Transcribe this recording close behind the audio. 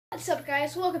What's up,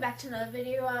 guys? Welcome back to another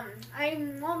video. I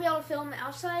won't be able to film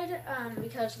outside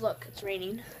because look, it's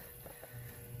raining.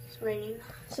 It's raining.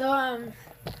 So I'm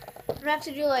gonna have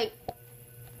to do like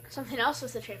something else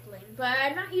with the trampoline. But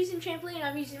I'm not using trampoline.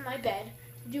 I'm using my bed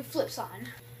to do flips on.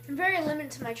 I'm very limited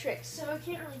to my tricks, so I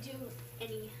can't really do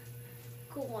any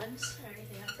cool ones or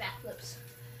anything like backflips.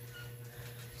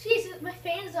 Jeez, my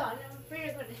fan's on. I'm afraid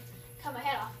I'm gonna cut my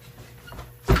head off.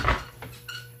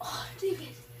 Oh, dang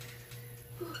it.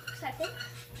 Sideflip.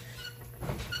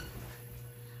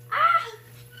 Ah!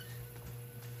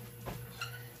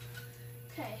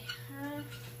 Okay.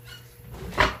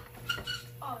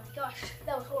 Oh my gosh,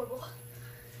 that was horrible.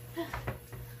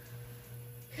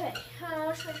 Okay,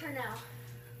 what's my turn now?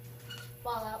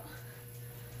 Ball out.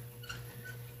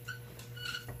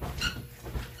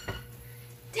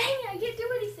 Dang it, I can't do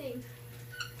anything.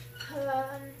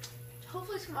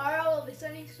 Hopefully tomorrow will be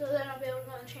sunny so that I'll be able to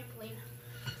go on the trampoline.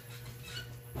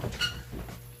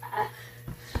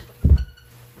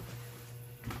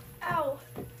 Ow.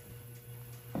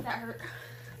 That hurt.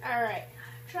 Alright.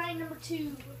 Try number 2.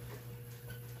 You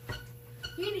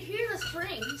can hear the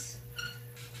springs.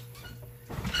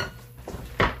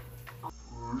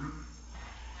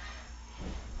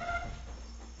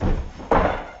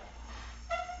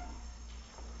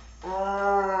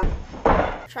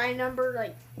 Try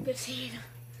number 15.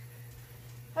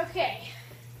 Okay.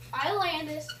 I land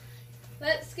this.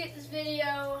 Let's get this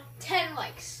video 10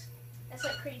 likes. That's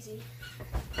like crazy.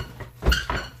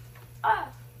 Ah,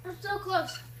 I'm so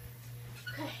close.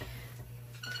 Okay.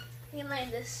 I can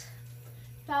land this.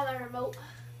 Found my remote.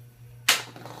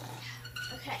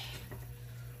 Okay.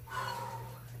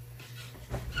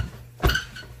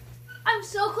 I'm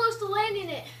so close to landing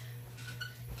it.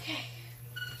 Okay.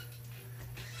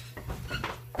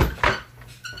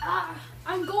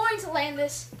 I'm going to land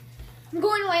this. I'm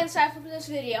going to land Sideflip in this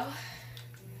video.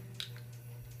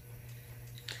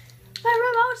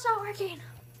 My remote's not working.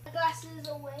 My glasses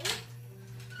away.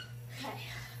 Okay.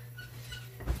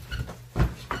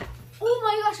 Oh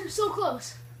my gosh, I'm so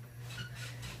close.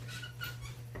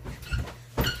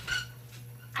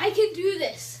 I can do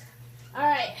this. All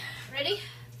right, ready?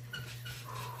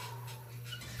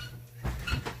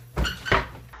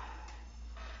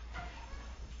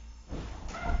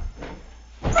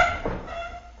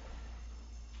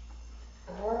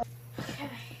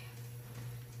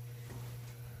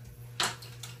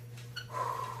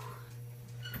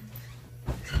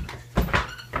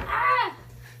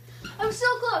 I'm so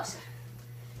close.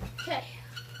 Okay.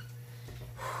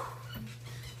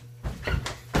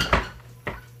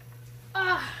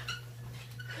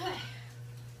 Okay.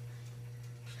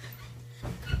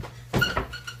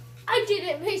 I did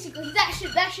it basically.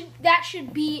 That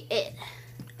should be it.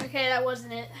 Okay, that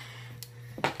wasn't it.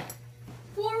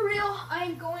 For real,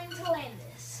 I'm going to land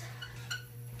this.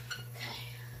 Okay.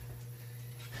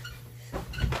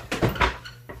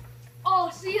 Oh,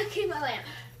 see, I came my land.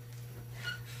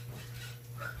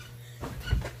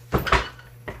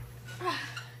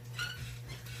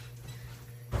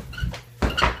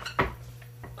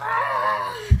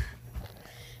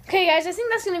 Okay guys, I think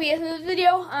that's going to be it for the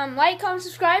video. Like, comment,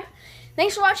 subscribe.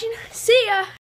 Thanks for watching. See ya!